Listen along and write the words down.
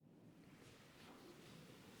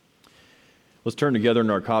Let's turn together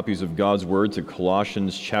in our copies of God's Word to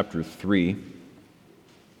Colossians chapter 3.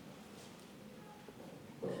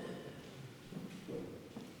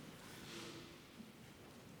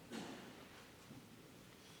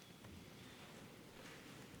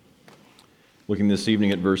 Looking this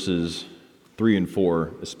evening at verses 3 and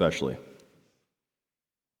 4 especially.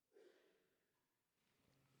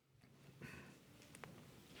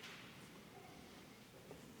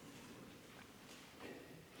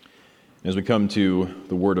 As we come to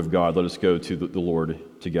the Word of God, let us go to the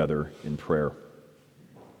Lord together in prayer.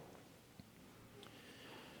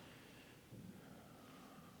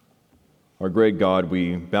 Our great God,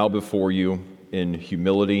 we bow before you in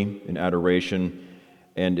humility, in adoration,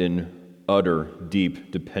 and in utter,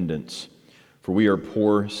 deep dependence. For we are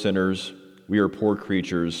poor sinners, we are poor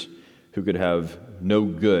creatures who could have no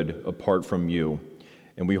good apart from you.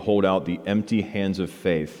 And we hold out the empty hands of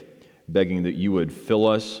faith, begging that you would fill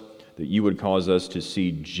us, that you would cause us to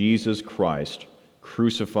see Jesus Christ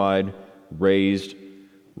crucified, raised,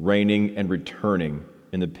 reigning, and returning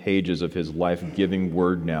in the pages of his life-giving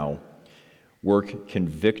word now. Work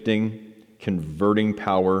convicting, converting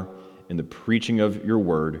power in the preaching of your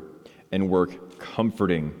word, and work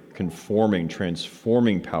comforting, conforming,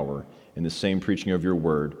 transforming power in the same preaching of your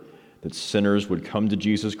word, that sinners would come to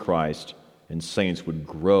Jesus Christ and saints would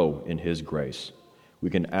grow in his grace. We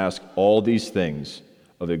can ask all these things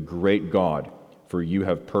of a great God, for you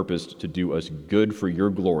have purposed to do us good for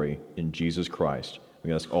your glory in Jesus Christ.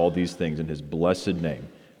 We ask all these things in his blessed name.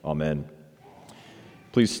 Amen.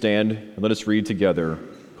 Please stand and let us read together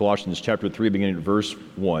Colossians chapter 3, beginning at verse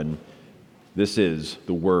 1. This is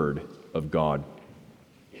the word of God.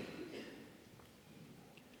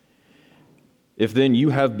 If then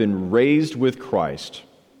you have been raised with Christ,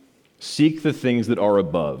 seek the things that are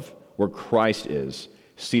above, where Christ is,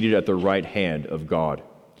 seated at the right hand of God.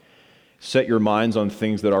 Set your minds on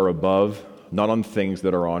things that are above, not on things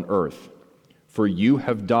that are on earth. For you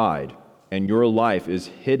have died, and your life is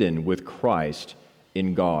hidden with Christ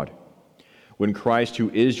in God. When Christ,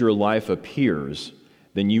 who is your life, appears,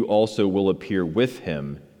 then you also will appear with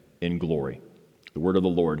him in glory. The word of the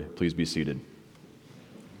Lord. Please be seated.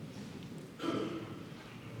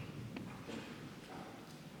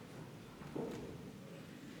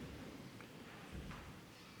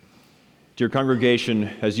 Dear congregation,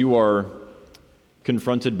 as you are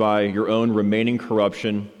confronted by your own remaining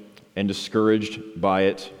corruption and discouraged by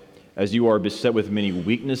it, as you are beset with many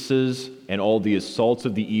weaknesses and all the assaults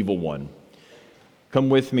of the evil one, come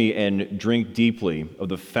with me and drink deeply of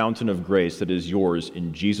the fountain of grace that is yours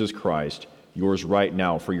in Jesus Christ, yours right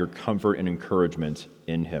now for your comfort and encouragement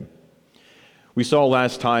in him. We saw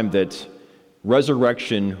last time that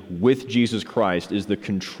resurrection with Jesus Christ is the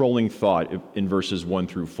controlling thought in verses 1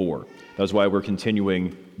 through 4. That's why we're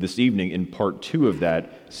continuing this evening in part 2 of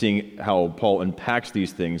that, seeing how Paul unpacks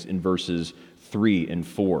these things in verses 3 and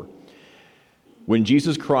 4. When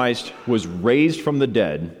Jesus Christ was raised from the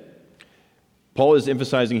dead, Paul is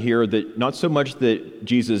emphasizing here that not so much that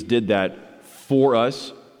Jesus did that for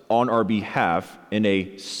us on our behalf in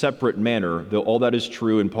a separate manner, though all that is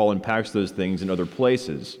true and Paul unpacks those things in other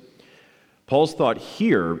places. Paul's thought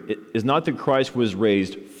here is not that Christ was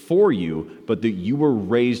raised for you, but that you were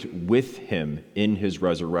raised with him in his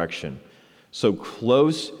resurrection. So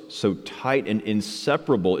close, so tight, and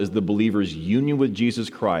inseparable is the believer's union with Jesus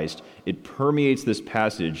Christ. It permeates this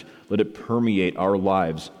passage. Let it permeate our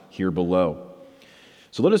lives here below.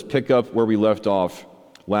 So let us pick up where we left off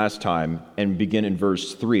last time and begin in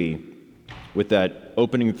verse 3 with that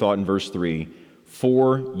opening thought in verse 3,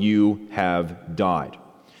 for you have died.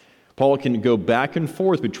 Paul can go back and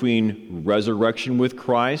forth between resurrection with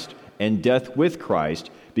Christ and death with Christ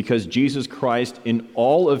because Jesus Christ, in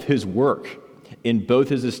all of his work, in both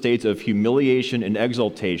his estates of humiliation and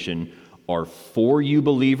exaltation, are for you,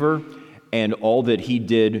 believer, and all that he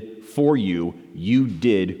did for you, you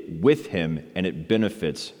did with him, and it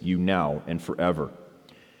benefits you now and forever.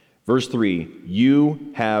 Verse 3,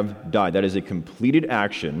 you have died. That is a completed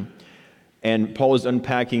action. And Paul is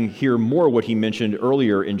unpacking here more what he mentioned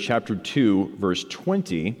earlier in chapter 2, verse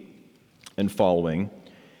 20 and following.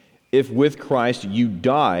 If with Christ you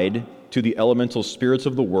died to the elemental spirits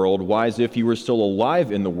of the world, why, as if you were still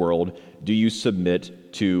alive in the world, do you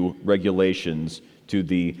submit to regulations, to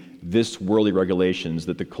this worldly regulations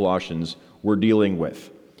that the Colossians were dealing with?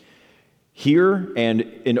 Here and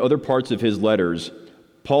in other parts of his letters,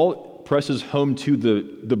 Paul presses home to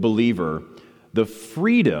the believer the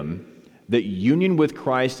freedom that union with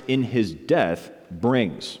Christ in his death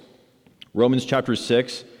brings. Romans chapter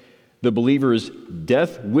 6, the believer's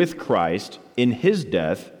death with Christ in his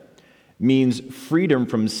death means freedom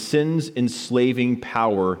from sin's enslaving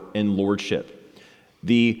power and lordship.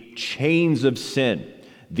 The chains of sin,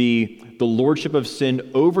 the lordship of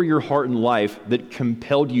sin over your heart and life that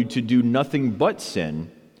compelled you to do nothing but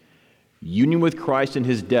sin, union with Christ in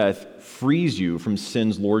his death frees you from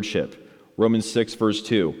sin's lordship. Romans 6, verse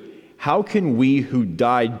 2. How can we who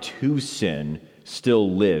died to sin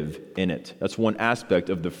still live in it? That's one aspect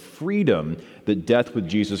of the freedom that death with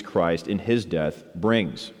Jesus Christ in his death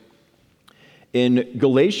brings. In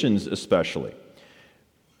Galatians especially,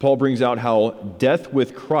 Paul brings out how death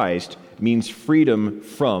with Christ means freedom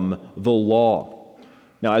from the law.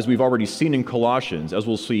 Now, as we've already seen in Colossians, as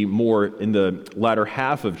we'll see more in the latter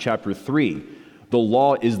half of chapter 3, the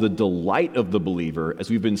law is the delight of the believer as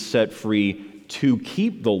we've been set free to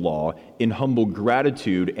keep the law in humble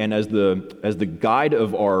gratitude and as the guide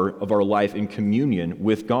of our life in communion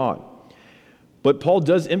with God. But Paul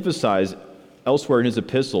does emphasize elsewhere in his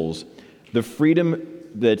epistles the freedom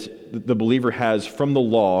that the believer has from the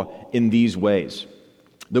law in these ways.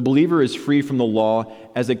 The believer is free from the law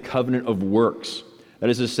as a covenant of works. That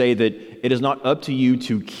is to say that it is not up to you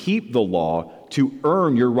to keep the law to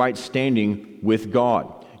earn your right standing with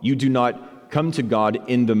God. You do not come to God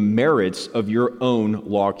in the merits of your own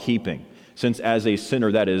law keeping, since as a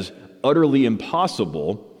sinner that is utterly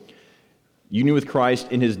impossible. Union with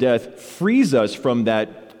Christ in his death frees us from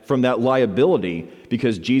that liability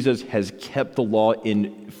because Jesus has kept the law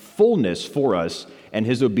in fullness for us, and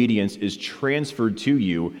his obedience is transferred to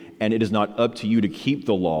you, and it is not up to you to keep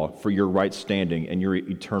the law for your right standing and your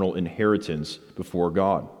eternal inheritance before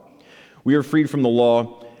God. We are freed from the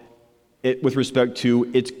law with respect to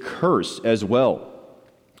its curse as well.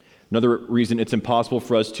 Another reason it's impossible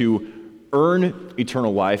for us to earn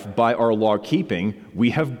eternal life by our law keeping,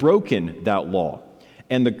 we have broken that law.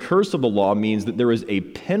 And the curse of the law means that there is a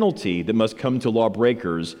penalty that must come to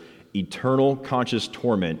lawbreakers, eternal conscious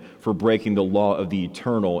torment for breaking the law of the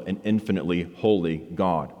eternal and infinitely holy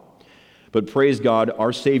God. But praise God,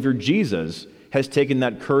 our Savior Jesus has taken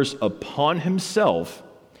that curse upon himself,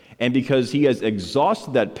 and because he has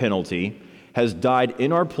exhausted that penalty, has died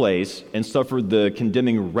in our place and suffered the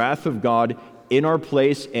condemning wrath of God in our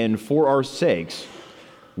place and for our sakes,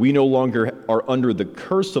 we no longer are under the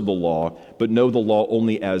curse of the law, but know the law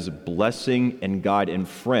only as blessing and guide and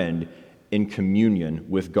friend in communion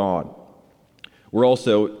with God. We're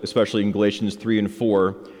also, especially in Galatians 3 and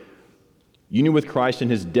 4, union with Christ in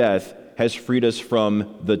his death has freed us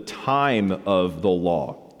from the time of the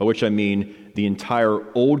law, by which I mean the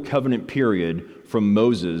entire Old Covenant period from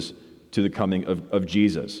Moses to the coming of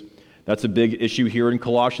Jesus. That's a big issue here in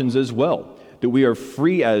Colossians as well, that we are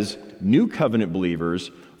free as New Covenant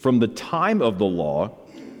believers from the time of the law,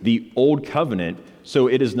 the Old Covenant, so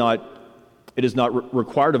it is not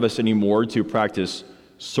required of us anymore to practice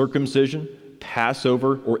circumcision,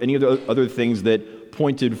 Passover, or any of the other things that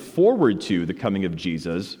pointed forward to the coming of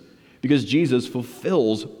Jesus, because Jesus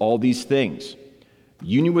fulfills all these things.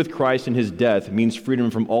 Union with Christ in his death means freedom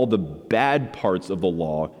from all the bad parts of the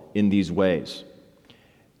law in these ways.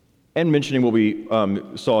 And mentioning what we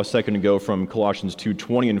saw a second ago from Colossians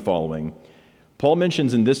 2:20 and following, Paul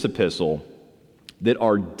mentions in this epistle that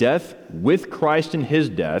our death with Christ in his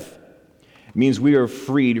death means we are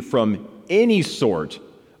freed from any sort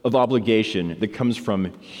of obligation that comes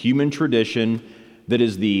from human tradition that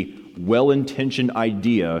is the well-intentioned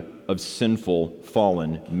idea of sinful,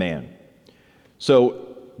 fallen man.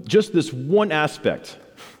 So just this one aspect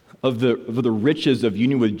of the riches of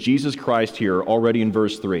union with Jesus Christ here already in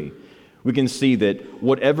verse 3, we can see that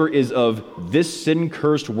whatever is of this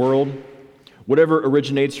sin-cursed world, whatever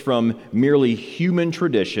originates from merely human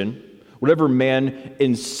tradition, whatever man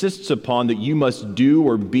insists upon that you must do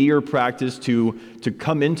or be or practice to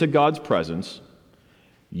come into God's presence,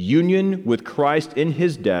 union with Christ in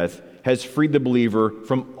his death has freed the believer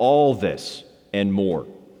from all this and more.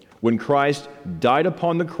 When Christ died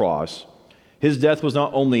upon the cross, his death was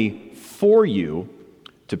not only for you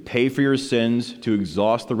to pay for your sins, to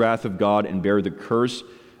exhaust the wrath of God and bear the curse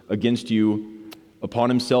against you upon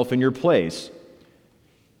himself in your place.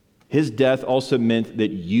 His death also meant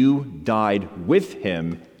that you died with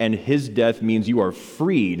him, and his death means you are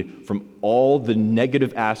freed from all the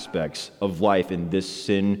negative aspects of life in this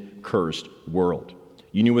sin-cursed world.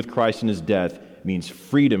 Union with Christ in his death means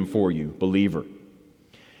freedom for you, believer.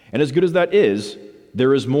 And as good as that is,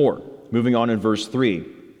 there is more. Moving on in verse 3.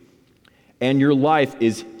 And your life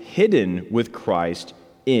is hidden with Christ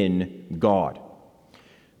in God.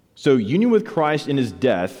 So union with Christ in his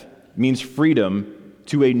death means freedom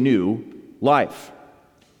to a new life.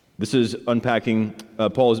 This is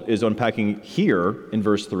Paul is unpacking here in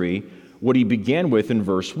verse 3 what he began with in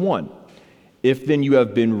verse 1. If then you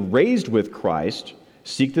have been raised with Christ,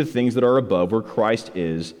 seek the things that are above, where Christ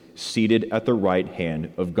is, seated at the right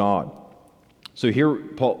hand of God. So here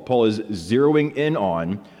Paul is zeroing in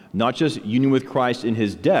on not just union with Christ in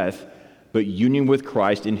his death, but union with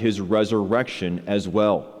Christ in his resurrection as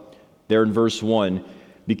well. There in verse 1,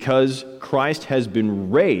 because Christ has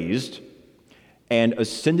been raised and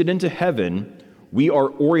ascended into heaven, we are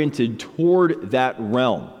oriented toward that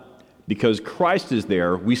realm. Because Christ is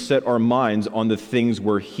there, we set our minds on the things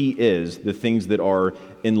where he is, the things that are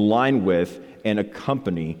in line with and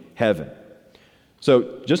accompany heaven.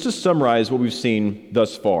 So just to summarize what we've seen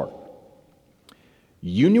thus far,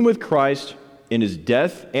 union with Christ in his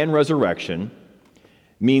death and resurrection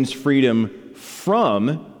means freedom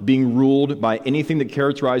from being ruled by anything that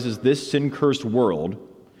characterizes this sin-cursed world,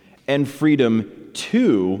 and freedom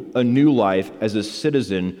to a new life as a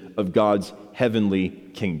citizen of God's heavenly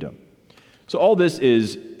kingdom. So all this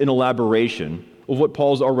is an elaboration of what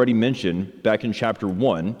Paul's already mentioned back in chapter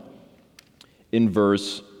 1 in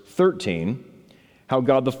verse 13, how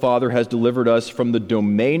God the Father has delivered us from the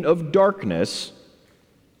domain of darkness.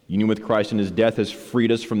 Union with Christ in his death has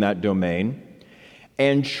freed us from that domain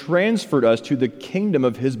and transferred us to the kingdom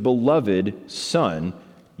of his beloved Son.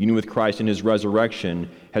 Union with Christ in his resurrection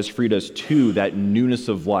has freed us to that newness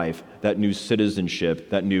of life, that new citizenship,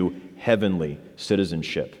 that new heavenly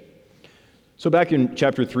citizenship. So back in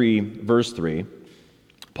chapter 3, verse 3,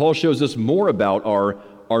 Paul shows us more about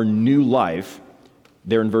our new life.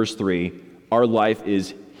 There in verse 3, our life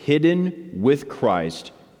is hidden with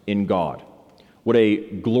Christ in God. What a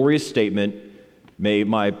glorious statement. May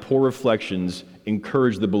my poor reflections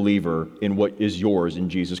encourage the believer in what is yours in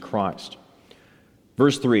Jesus Christ.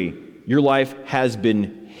 Verse 3, your life has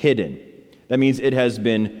been hidden. That means it has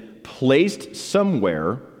been placed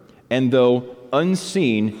somewhere, and though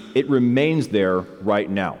unseen, it remains there right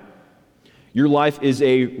now. Your life is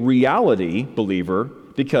a reality, believer,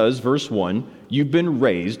 because, verse 1, you've been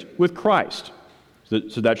raised with Christ. So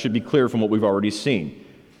that should be clear from what we've already seen.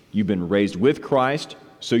 You've been raised with Christ,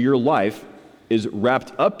 so your life is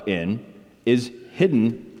wrapped up in, is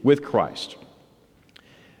hidden with Christ.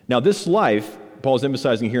 Now, this life, Paul's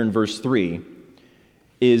emphasizing here in verse 3,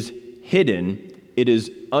 is hidden. It is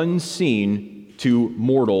unseen to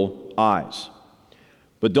mortal eyes.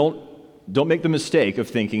 But don't make the mistake of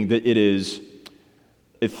thinking that it is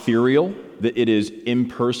ethereal, that it is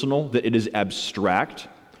impersonal, that it is abstract.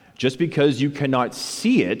 Just because you cannot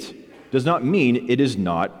see it does not mean it is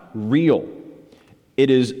not real. It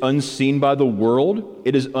is unseen by the world.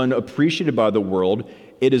 It is unappreciated by the world.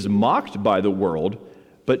 It is mocked by the world.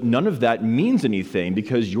 But none of that means anything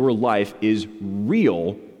because your life is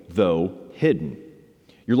real, though hidden.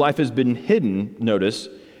 Your life has been hidden, notice,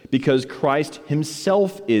 because Christ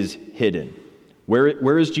himself is hidden.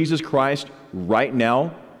 Where is Jesus Christ right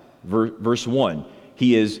now? Verse 1.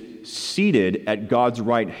 He is seated at God's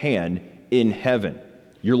right hand in heaven.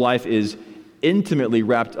 Your life is intimately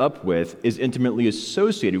wrapped up with, is intimately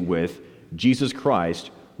associated with Jesus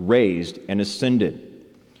Christ, raised and ascended.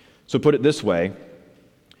 So put it this way,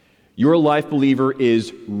 your life, believer,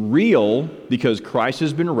 is real because Christ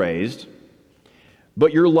has been raised,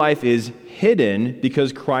 but your life is hidden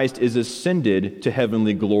because Christ is ascended to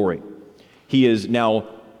heavenly glory. He is now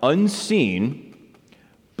unseen,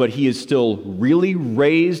 but he is still really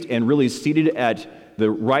raised and really seated at the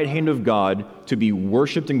right hand of God to be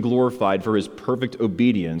worshiped and glorified for his perfect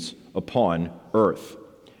obedience upon earth.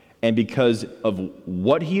 And because of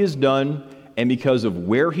what he has done and because of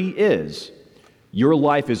where he is, your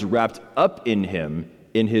life is wrapped up in him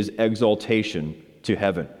in his exaltation to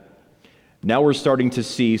heaven. Now we're starting to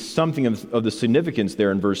see something of the significance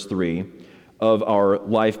there in verse 3 of our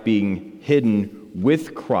life being hidden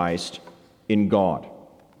with Christ in God.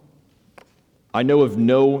 I know of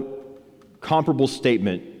no comparable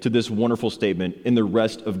statement to this wonderful statement in the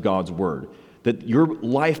rest of God's Word, that your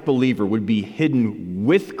life, believer, would be hidden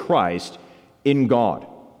with Christ in God.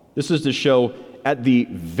 This is to show, at the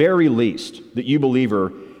very least, that you,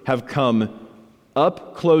 believer, have come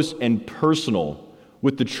up close and personal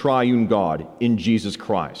with the triune God in Jesus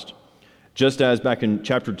Christ. Just as back in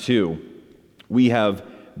chapter 2, we have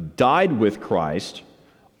died with Christ,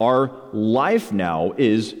 our life now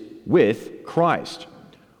is with Christ.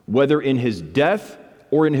 Whether in his death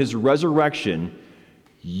or in his resurrection,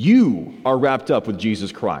 you are wrapped up with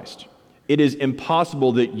Jesus Christ. It is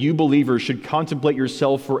impossible that you, believers, should contemplate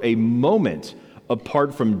yourself for a moment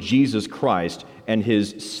apart from Jesus Christ and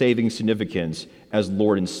his saving significance as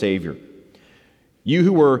Lord and Savior. You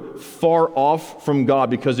who were far off from God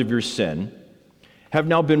because of your sin have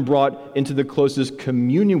now been brought into the closest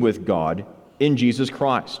communion with God in Jesus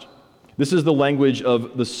Christ. This is the language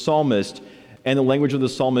of the psalmist, and the language of the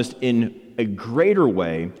psalmist in a greater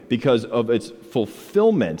way because of its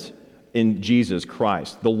fulfillment in Jesus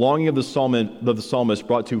Christ. The longing of the psalmist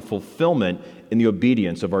brought to fulfillment in the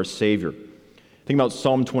obedience of our Savior. Think about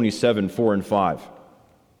Psalm 27, 4 and 5.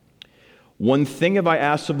 One thing have I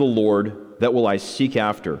asked of the Lord, that will I seek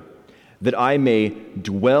after, that I may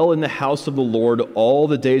dwell in the house of the Lord all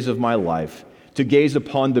the days of my life, to gaze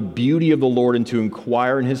upon the beauty of the Lord and to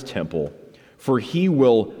inquire in his temple. For he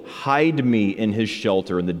will hide me in his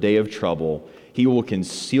shelter in the day of trouble. He will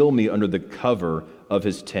conceal me under the cover of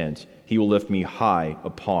his tent. He will lift me high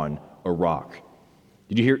upon a rock.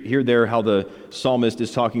 Did you hear there how the psalmist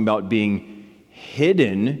is talking about being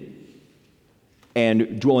hidden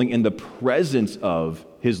and dwelling in the presence of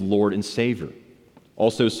his Lord and Savior?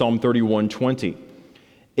 Also Psalm 31:20.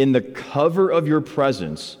 In the cover of your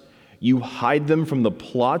presence, you hide them from the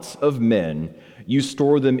plots of men. You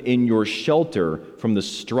store them in your shelter from the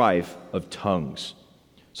strife of tongues.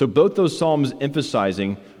 So both those psalms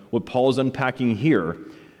emphasizing what Paul is unpacking here,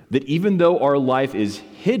 that even though our life is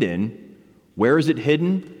hidden, where is it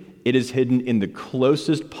hidden? It is hidden in the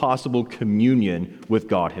closest possible communion with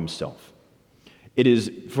God himself. It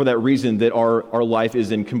is for that reason that our life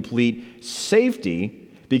is in complete safety,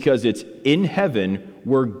 because it's in heaven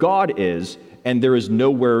where God is, and there is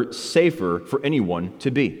nowhere safer for anyone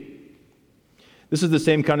to be. This is the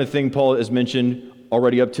same kind of thing Paul has mentioned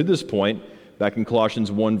already up to this point, back in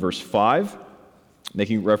Colossians 1, verse 5,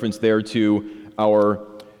 making reference there to our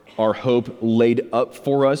hope laid up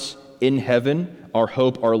for us in heaven. Our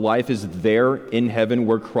hope, our life is there in heaven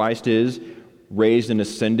where Christ is, raised and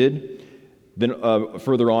ascended. Then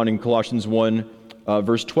further on in Colossians 1,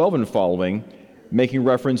 verse 12 and following, making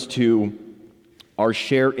reference to our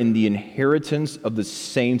share in the inheritance of the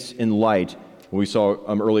saints in light. We saw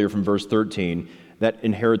earlier from verse 13, that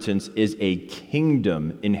inheritance is a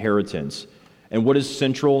kingdom inheritance. And what is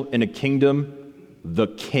central in a kingdom? The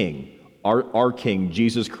King, our King,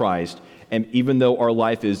 Jesus Christ. And even though our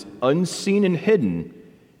life is unseen and hidden,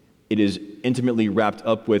 it is intimately wrapped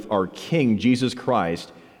up with our King, Jesus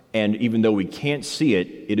Christ. And even though we can't see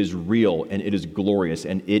it, it is real and it is glorious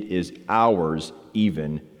and it is ours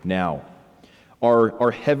even now.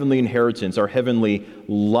 Our heavenly inheritance, our heavenly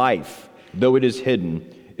life, though it is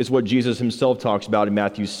hidden, is what Jesus himself talks about in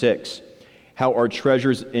Matthew 6, how our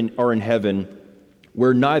treasures are in heaven,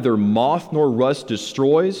 where neither moth nor rust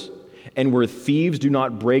destroys, and where thieves do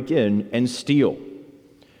not break in and steal.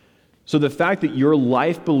 So the fact that your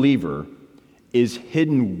life, believer, is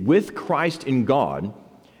hidden with Christ in God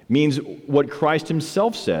means what Christ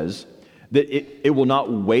himself says, that it will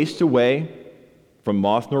not waste away from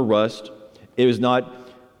moth nor rust. It is not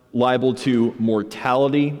liable to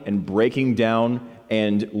mortality and breaking down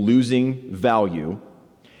and losing value.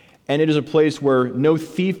 And it is a place where no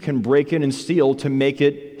thief can break in and steal to make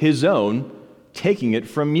it his own, taking it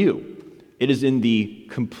from you. It is in the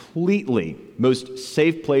completely most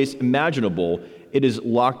safe place imaginable. It is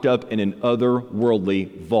locked up in an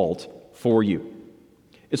otherworldly vault for you.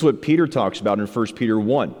 It's what Peter talks about in 1 Peter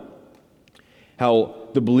 1, how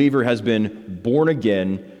the believer has been born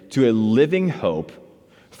again to a living hope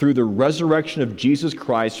through the resurrection of Jesus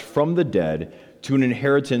Christ from the dead, to an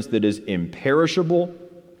inheritance that is imperishable,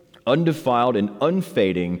 undefiled, and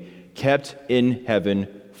unfading, kept in heaven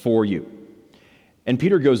for you. And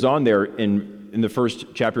Peter goes on there in the first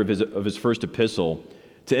chapter of his first epistle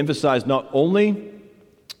to emphasize not only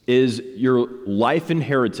is your life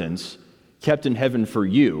inheritance kept in heaven for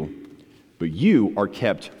you, but you are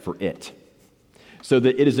kept for it. So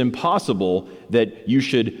that it is impossible that you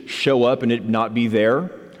should show up and it not be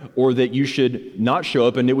there, or that you should not show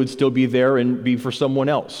up and it would still be there and be for someone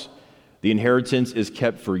else. The inheritance is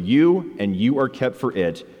kept for you, and you are kept for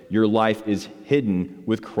it. Your life is hidden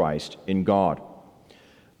with Christ in God.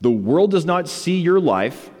 The world does not see your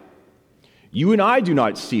life. You and I do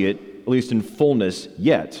not see it, at least in fullness,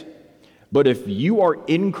 yet. But if you are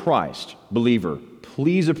in Christ, believer,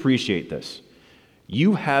 please appreciate this.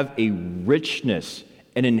 You have a richness,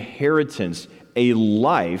 an inheritance, a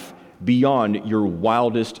life beyond your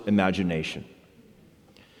wildest imagination.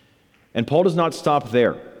 And Paul does not stop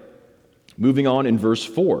there. Moving on in verse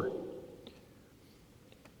 4.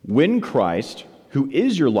 When Christ, who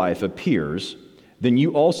is your life, appears, then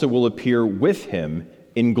you also will appear with him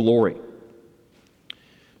in glory.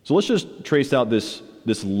 So let's just trace out this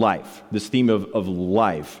life, this theme of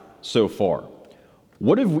life so far.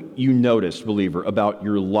 What have you noticed, believer, about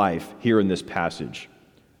your life here in this passage?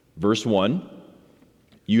 Verse 1,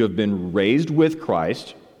 you have been raised with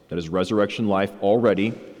Christ, that is resurrection life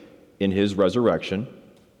already in his resurrection.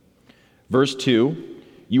 Verse 2,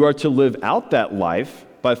 You are to live out that life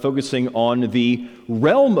by focusing on the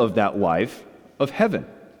realm of that life of heaven.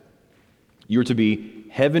 You are to be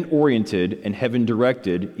heaven-oriented and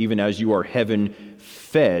heaven-directed, even as you are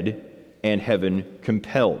heaven-fed and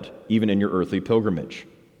heaven-compelled, even in your earthly pilgrimage.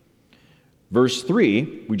 Verse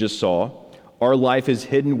 3, we just saw, our life is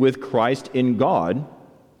hidden with Christ in God.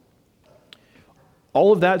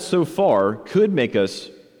 All of that so far could lead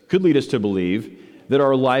us to believe that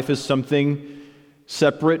our life is something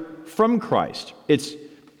separate from Christ. It's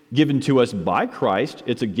given to us by Christ,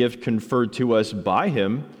 it's a gift conferred to us by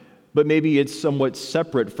Him, but maybe it's somewhat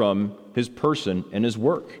separate from His person and His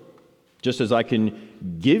work. Just as I can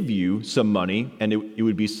give you some money and it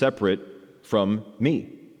would be separate from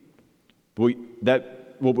me.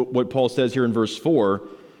 What Paul says here in verse 4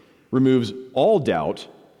 removes all doubt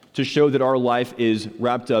to show that our life is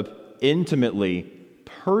wrapped up intimately,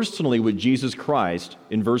 personally with Jesus Christ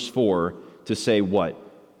in verse 4 to say what?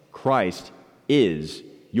 Christ is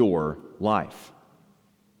your life.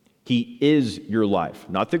 He is your life.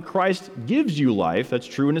 Not that Christ gives you life, that's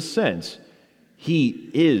true in a sense. He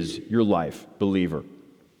is your life, believer.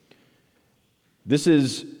 This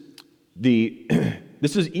is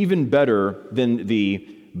even better than the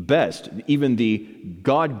best, even the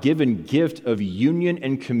God-given gift of union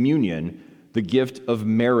and communion, the gift of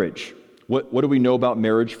marriage. What do we know about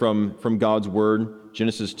marriage from God's Word?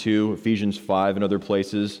 Genesis 2, Ephesians 5, and other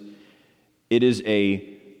places. It is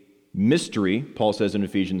a mystery, Paul says in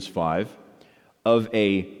Ephesians 5, of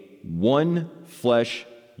a one flesh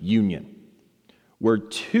union, where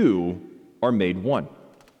two are made one.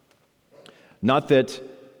 Not that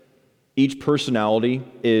each personality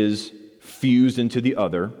is fused into the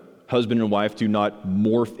other. Husband and wife do not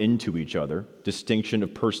morph into each other. Distinction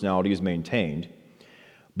of personality is maintained.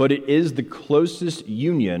 But it is the closest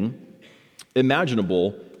union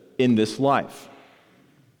imaginable in this life.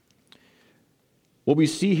 What we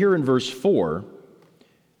see here in verse 4,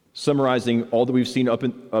 summarizing all that we've seen up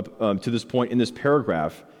to this point in this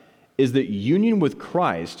paragraph, is that union with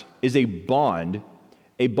Christ is a bond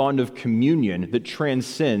of communion that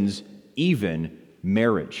transcends even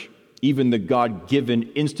marriage, even the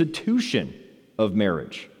God-given institution of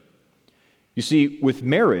marriage. You see, with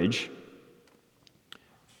marriage,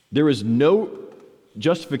 there is no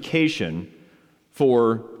justification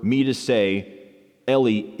for me to say,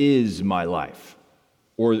 Ellie is my life,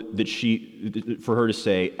 or for her to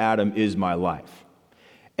say, Adam is my life.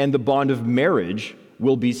 And the bond of marriage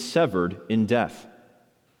will be severed in death.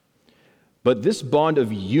 But this bond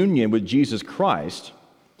of union with Jesus Christ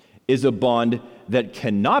is a bond that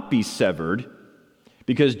cannot be severed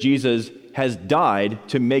because Jesus has died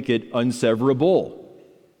to make it unseverable.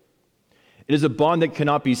 It is a bond that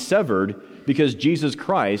cannot be severed because Jesus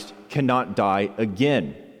Christ cannot die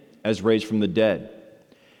again as raised from the dead.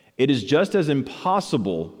 It is just as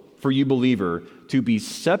impossible for you, believer, to be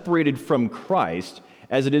separated from Christ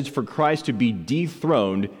as it is for Christ to be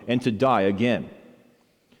dethroned and to die again.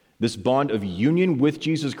 This bond of union with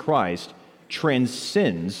Jesus Christ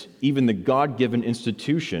transcends even the God-given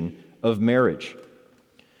institution of marriage.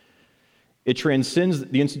 It transcends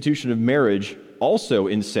the institution of marriage also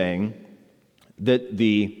in saying that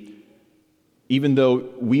even though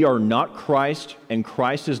we are not Christ and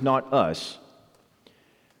Christ is not us,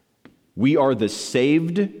 we are the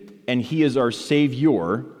saved and He is our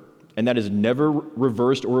Savior, and that is never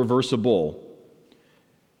reversed or reversible.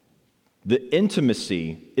 The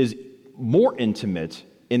intimacy is more intimate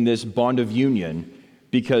in this bond of union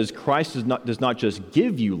because Christ does not just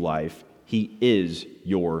give you life, He is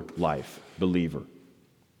your life, believer.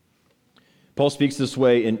 Paul speaks this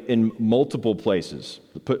way in multiple places.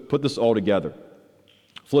 Put this all together.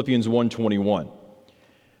 Philippians 1:21.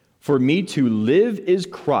 For me to live is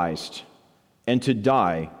Christ, and to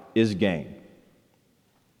die is gain.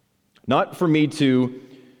 Not for me to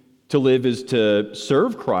live is to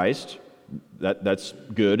serve Christ. That's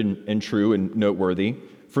good and true and noteworthy.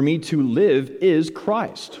 For me to live is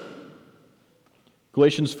Christ.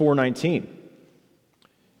 Galatians 4:19.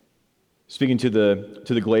 Speaking to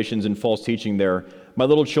the Galatians in false teaching there, my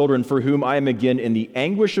little children, for whom I am again in the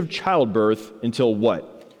anguish of childbirth until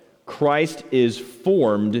what? Christ is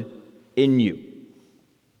formed in you.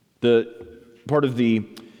 The part of the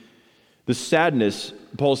sadness,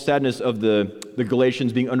 Paul's sadness of the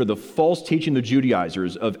Galatians being under the false teaching of the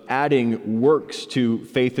Judaizers of adding works to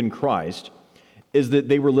faith in Christ, is that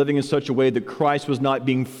they were living in such a way that Christ was not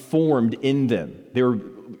being formed in them. They were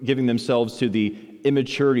giving themselves to the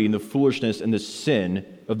immaturity and the foolishness and the sin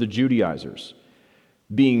of the Judaizers.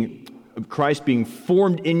 Christ being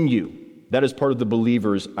formed in you, that is part of the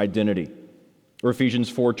believer's identity. Or Ephesians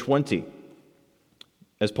 4:20.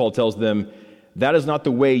 as Paul tells them, that is not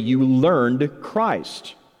the way you learned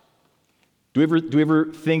Christ. Do we ever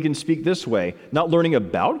think and speak this way? Not learning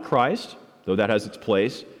about Christ, though that has its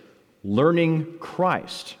place, learning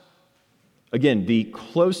Christ. Again, the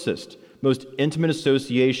closest, most intimate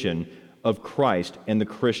association of Christ and the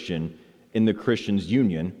Christian in the Christian's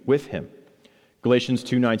union with him. Galatians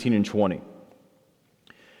 2:19 and 20.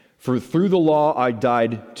 For through the law I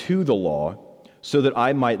died to the law, so that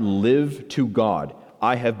I might live to God.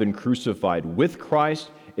 I have been crucified with Christ.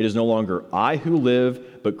 It is no longer I who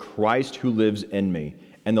live, but Christ who lives in me.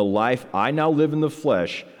 And the life I now live in the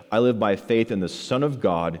flesh, I live by faith in the Son of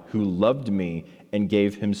God who loved me and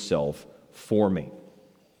gave himself for me.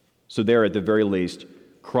 So there, at the very least,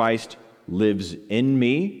 Christ lives in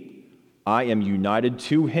me. I am united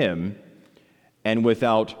to him, and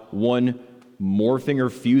without one morphing or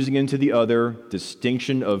fusing into the other,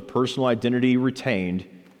 distinction of personal identity retained,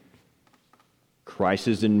 Christ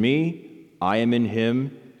is in me, I am in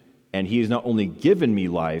him, and he has not only given me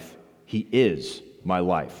life, he is my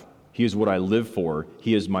life. He is what I live for.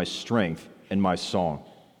 He is my strength and my song.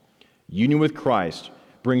 Union with Christ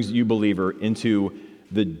brings you, believer, into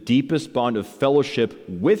the deepest bond of fellowship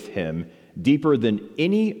with him, deeper than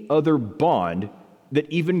any other bond that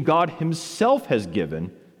even God himself has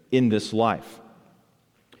given in this life.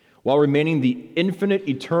 While remaining the infinite,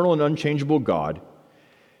 eternal, and unchangeable God,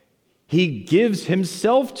 he gives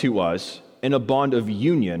himself to us in a bond of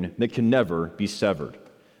union that can never be severed.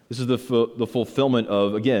 This is the fulfillment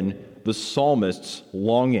of, again, the psalmist's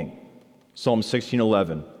longing. Psalm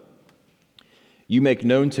 16:11. You make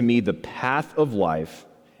known to me the path of life.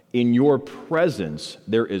 In your presence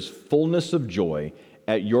there is fullness of joy.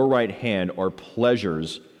 At your right hand are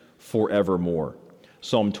pleasures forevermore.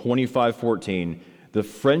 Psalm 25:14. The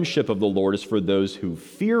friendship of the Lord is for those who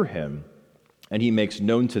fear him, and he makes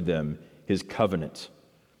known to them his covenant.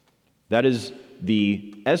 That is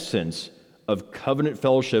the essence of covenant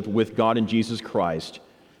fellowship with God in Jesus Christ,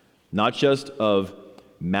 not just of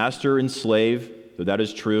master and slave, though that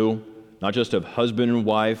is true, not just of husband and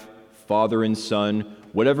wife, father and son,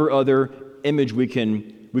 whatever other image we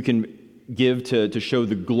can give to show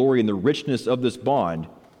the glory and the richness of this bond.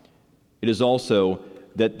 It is also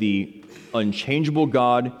that the unchangeable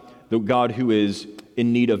God, the God who is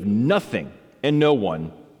in need of nothing and no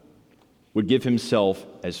one, would give himself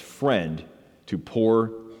as friend to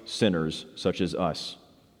poor sinners such as us.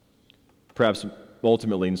 Perhaps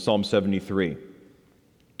ultimately in Psalm 73.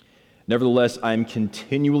 Nevertheless, I am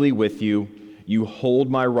continually with you. You hold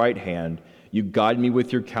my right hand. You guide me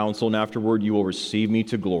with your counsel, and afterward you will receive me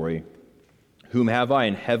to glory. Whom have I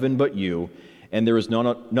in heaven but you? And there is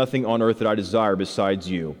nothing on earth that I desire besides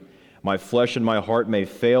you. My flesh and my heart may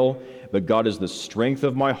fail, but God is the strength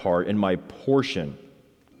of my heart and my portion,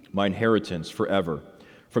 my inheritance forever.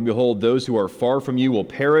 For behold, those who are far from you will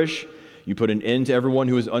perish. You put an end to everyone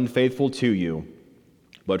who is unfaithful to you.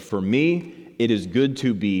 But for me, it is good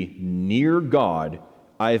to be near God.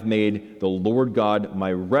 I have made the Lord God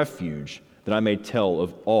my refuge, that I may tell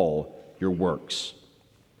of all your works.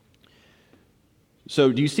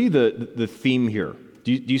 So do you see the theme here?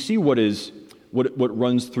 Do you see what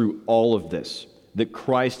runs through all of this? That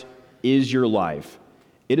Christ is your life.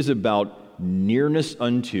 It is about nearness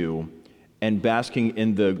unto and basking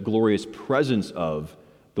in the glorious presence of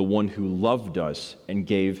the one who loved us and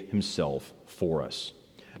gave himself for us.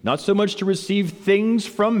 Not so much to receive things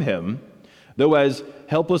from him, though as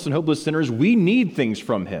helpless and hopeless sinners, we need things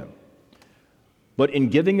from him. But in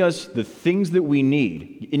giving us the things that we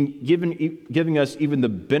need, in giving us even the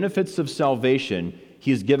benefits of salvation,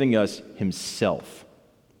 he is giving us himself.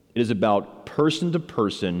 It is about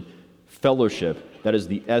person-to-person fellowship. That is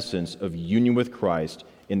the essence of union with Christ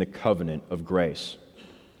in the covenant of grace.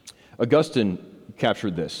 Augustine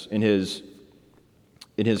captured this in his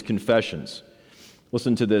Confessions.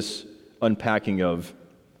 Listen to this unpacking of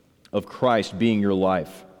Christ being your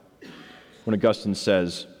life. When Augustine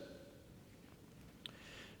says,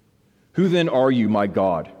 "Who then are you, my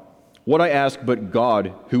God? What I ask but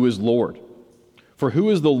God who is Lord? For who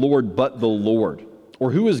is the Lord but the Lord?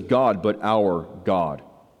 Or who is God but our God?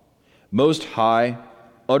 Most high,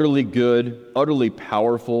 utterly good, utterly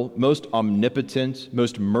powerful, most omnipotent,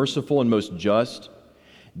 most merciful and most just,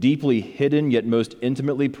 deeply hidden yet most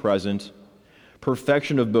intimately present,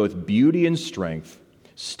 perfection of both beauty and strength,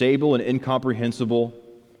 stable and incomprehensible,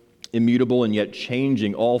 immutable and yet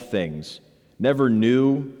changing all things, never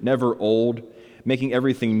new, never old, making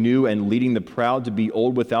everything new and leading the proud to be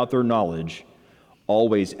old without their knowledge,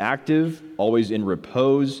 always active, always in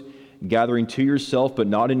repose, gathering to yourself but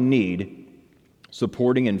not in need,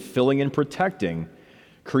 supporting and filling and protecting,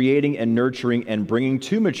 creating and nurturing and bringing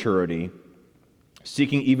to maturity,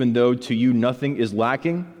 seeking even though to you nothing is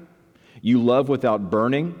lacking. You love without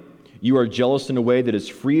burning. You are jealous in a way that is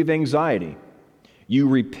free of anxiety. You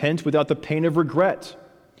repent without the pain of regret.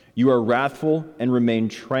 You are wrathful and remain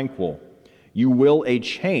tranquil. You will a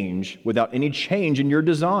change without any change in your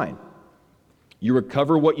design. You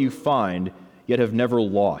recover what you find, yet have never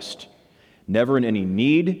lost. Never in any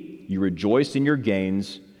need, you rejoice in your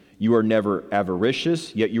gains. You are never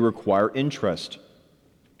avaricious, yet you require interest.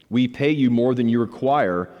 We pay you more than you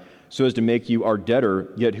require, so as to make you our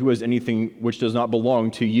debtor, yet who has anything which does not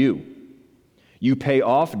belong to you? You pay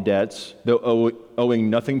off debts, though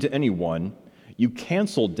owing nothing to anyone. You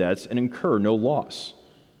cancel debts and incur no loss.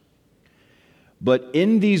 But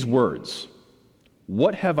in these words,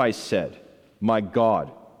 what have I said? My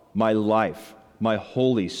God, my life, my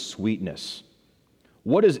holy sweetness.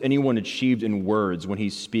 What has anyone achieved in words when he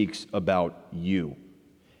speaks about you?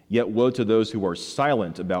 Yet woe to those who are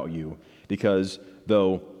silent about you, because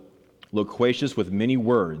though loquacious with many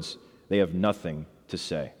words, they have nothing to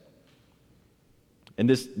say. And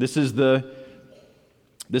this is the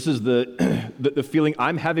feeling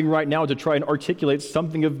I'm having right now to try and articulate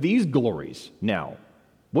something of these glories now.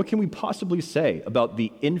 What can we possibly say about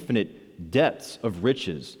the infinite depths of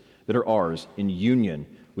riches that are ours in union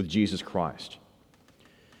with Jesus Christ?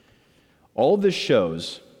 All of this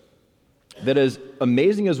shows that as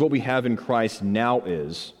amazing as what we have in Christ now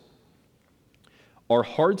is, our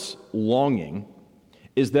heart's longing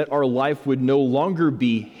is that our life would no longer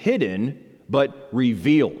be hidden, but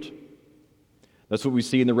revealed. That's what we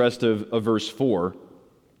see in the rest of verse 4,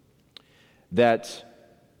 that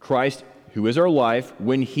Christ, who is our life,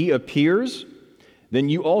 when he appears, then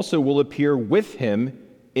you also will appear with him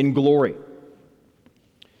in glory.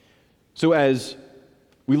 So as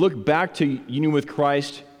we look back to union with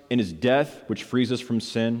Christ in his death, which frees us from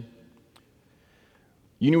sin,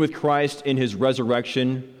 union with Christ in his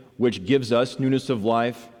resurrection, which gives us newness of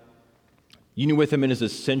life, union with him in his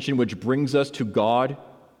ascension, which brings us to God,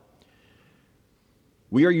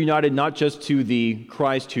 we are united not just to the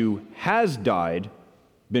Christ who has died,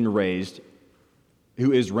 been raised,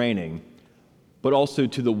 who is reigning, but also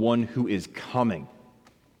to the one who is coming.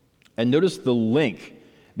 And notice the link,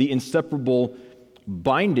 the inseparable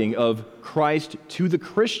binding of Christ to the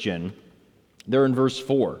Christian there in verse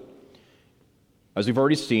 4. As we've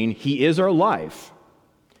already seen, he is our life,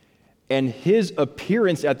 and his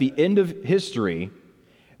appearance at the end of history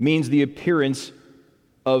means the appearance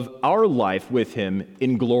of our life with him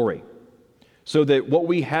in glory, so that what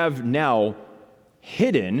we have now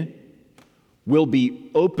hidden will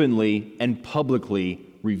be openly and publicly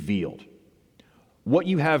revealed. What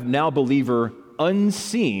you have now, believer,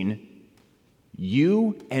 unseen,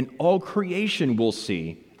 you and all creation will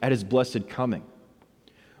see at his blessed coming.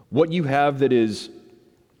 What you have that is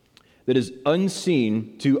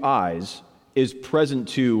unseen to eyes is present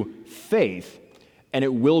to faith, and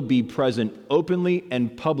it will be present openly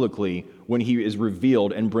and publicly when he is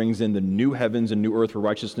revealed and brings in the new heavens and new earth where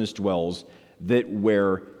righteousness dwells, that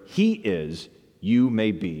where he is, you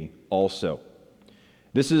may be also.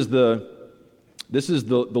 This is the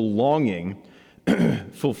longing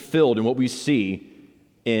fulfilled in what we see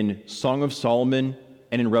in Song of Solomon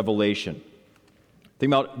and in Revelation.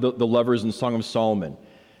 Think about the lovers in Song of Solomon.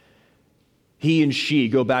 He and she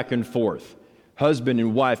go back and forth. Husband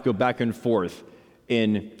and wife go back and forth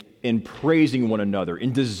in praising one another,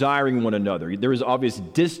 in desiring one another. There is obvious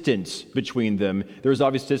distance between them. There is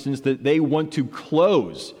obvious distance that they want to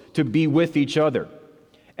close, to be with each other.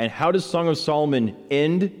 And how does Song of Solomon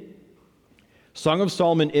end? Song of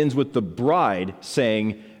Solomon ends with the bride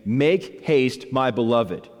saying, "Make haste, my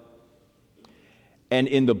beloved." And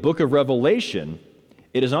in the book of Revelation,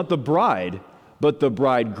 it is not the bride, but the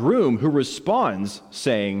bridegroom who responds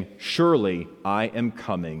saying, "Surely I am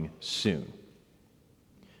coming soon."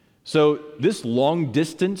 So this long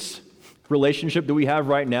distance relationship that we have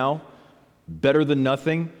right now, better than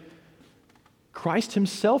nothing, Christ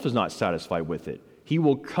himself is not satisfied with it. He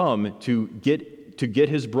will come to get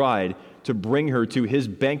his bride, to bring her to his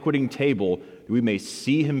banqueting table, that we may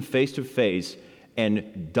see him face to face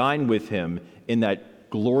and dine with him in that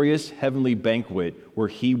glorious heavenly banquet where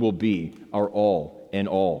he will be our all in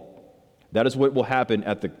all. That is what will happen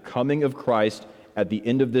at the coming of Christ at the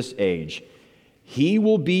end of this age. He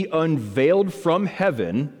will be unveiled from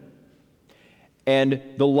heaven, and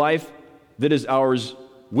the life that is ours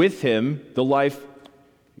with him, the life,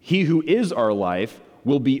 he who is our life,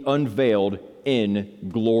 will be unveiled in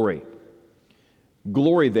glory.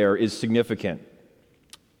 Glory there is significant.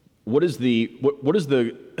 What do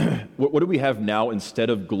we have now instead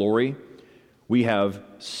of glory? we have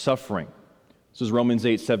suffering. This is Romans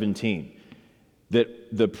 8:17.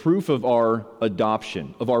 That the proof of our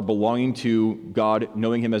adoption, of our belonging to God,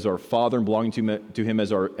 knowing Him as our Father and belonging to Him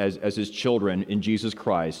as His children in Jesus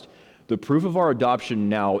Christ, the proof of our adoption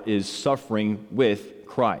now is suffering with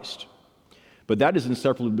Christ. But that is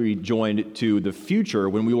inseparably joined to the future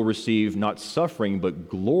when we will receive not suffering but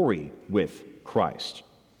glory with Christ.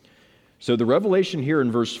 So the revelation here in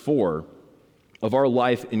verse 4 of our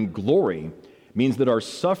life in glory means that our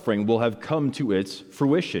suffering will have come to its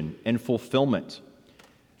fruition and fulfillment.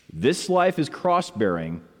 This life is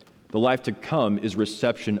cross-bearing. The life to come is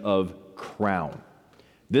reception of crown.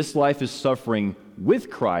 This life is suffering with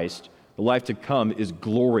Christ. The life to come is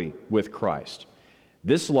glory with Christ.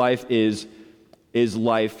 This life is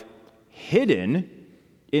life hidden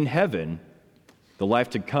in heaven. The life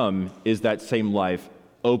to come is that same life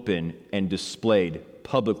open and displayed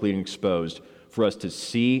publicly and exposed for us to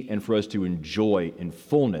see and for us to enjoy in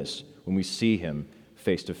fullness when we see Him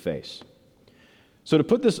face to face. So to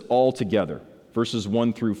put this all together, verses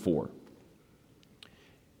 1 through 4,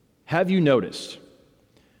 have you noticed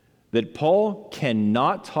that Paul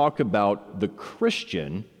cannot talk about the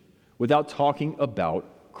Christian without talking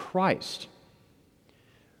about Christ?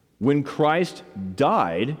 When Christ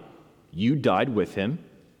died, you died with Him.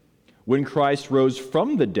 When Christ rose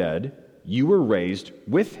from the dead, you were raised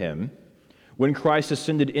with Him. When Christ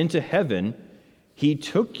ascended into heaven, He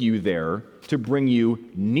took you there to bring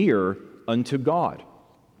you near unto God.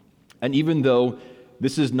 And even though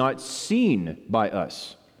this is not seen by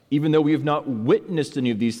us, even though we have not witnessed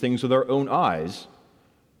any of these things with our own eyes,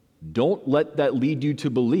 don't let that lead you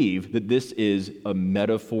to believe that this is a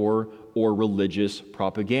metaphor or religious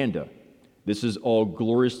propaganda. This is all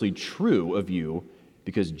gloriously true of you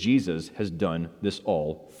because Jesus has done this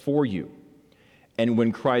all for you. And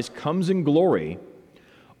when Christ comes in glory,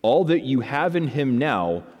 all that you have in Him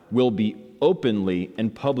now will be openly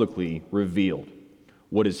and publicly revealed.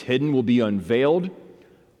 What is hidden will be unveiled.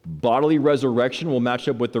 Bodily resurrection will match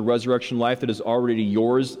up with the resurrection life that is already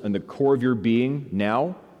yours and the core of your being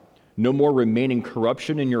now. No more remaining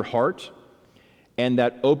corruption in your heart. And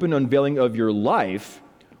that open unveiling of your life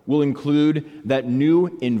will include that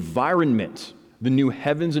new environment, the new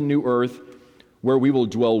heavens and new earth, where we will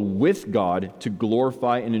dwell with God to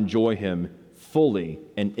glorify and enjoy Him fully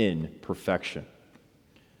and in perfection.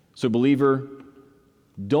 So, believer,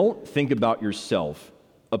 don't think about yourself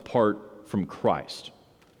apart from Christ.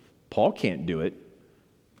 Paul can't do it.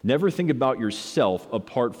 Never think about yourself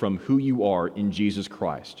apart from who you are in Jesus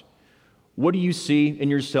Christ. What do you see in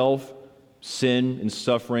yourself? Sin and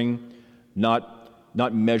suffering, not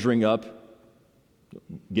measuring up.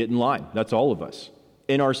 Get in line. That's all of us.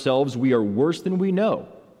 In ourselves, we are worse than we know.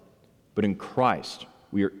 But in Christ,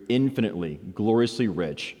 we are infinitely, gloriously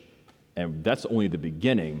rich. And that's only the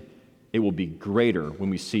beginning. It will be greater when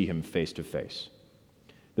we see Him face to face.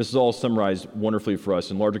 This is all summarized wonderfully for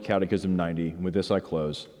us in Larger Catechism 90. And with this I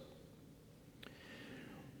close.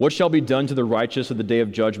 What shall be done to the righteous at the day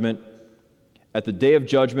of judgment? At the day of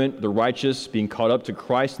judgment, the righteous, being caught up to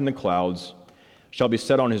Christ in the clouds, shall be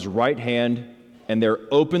set on His right hand, and there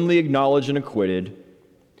openly acknowledged and acquitted,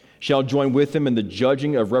 shall join with Him in the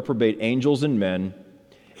judging of reprobate angels and men,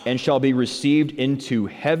 and shall be received into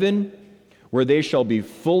heaven, where they shall be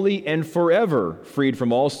fully and forever freed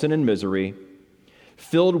from all sin and misery,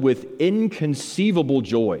 filled with inconceivable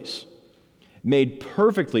joys, made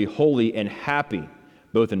perfectly holy and happy,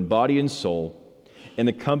 both in body and soul, in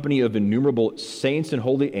the company of innumerable saints and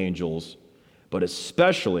holy angels, but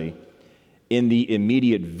especially in the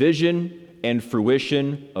immediate vision and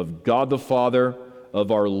fruition of God the Father, of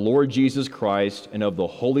our Lord Jesus Christ, and of the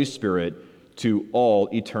Holy Spirit to all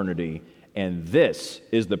eternity. And this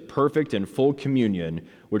is the perfect and full communion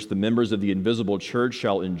which the members of the invisible church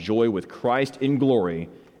shall enjoy with Christ in glory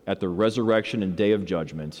at the resurrection and day of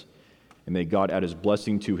judgment. And may God add His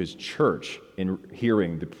blessing to His church in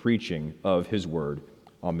hearing the preaching of His word.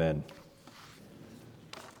 Amen.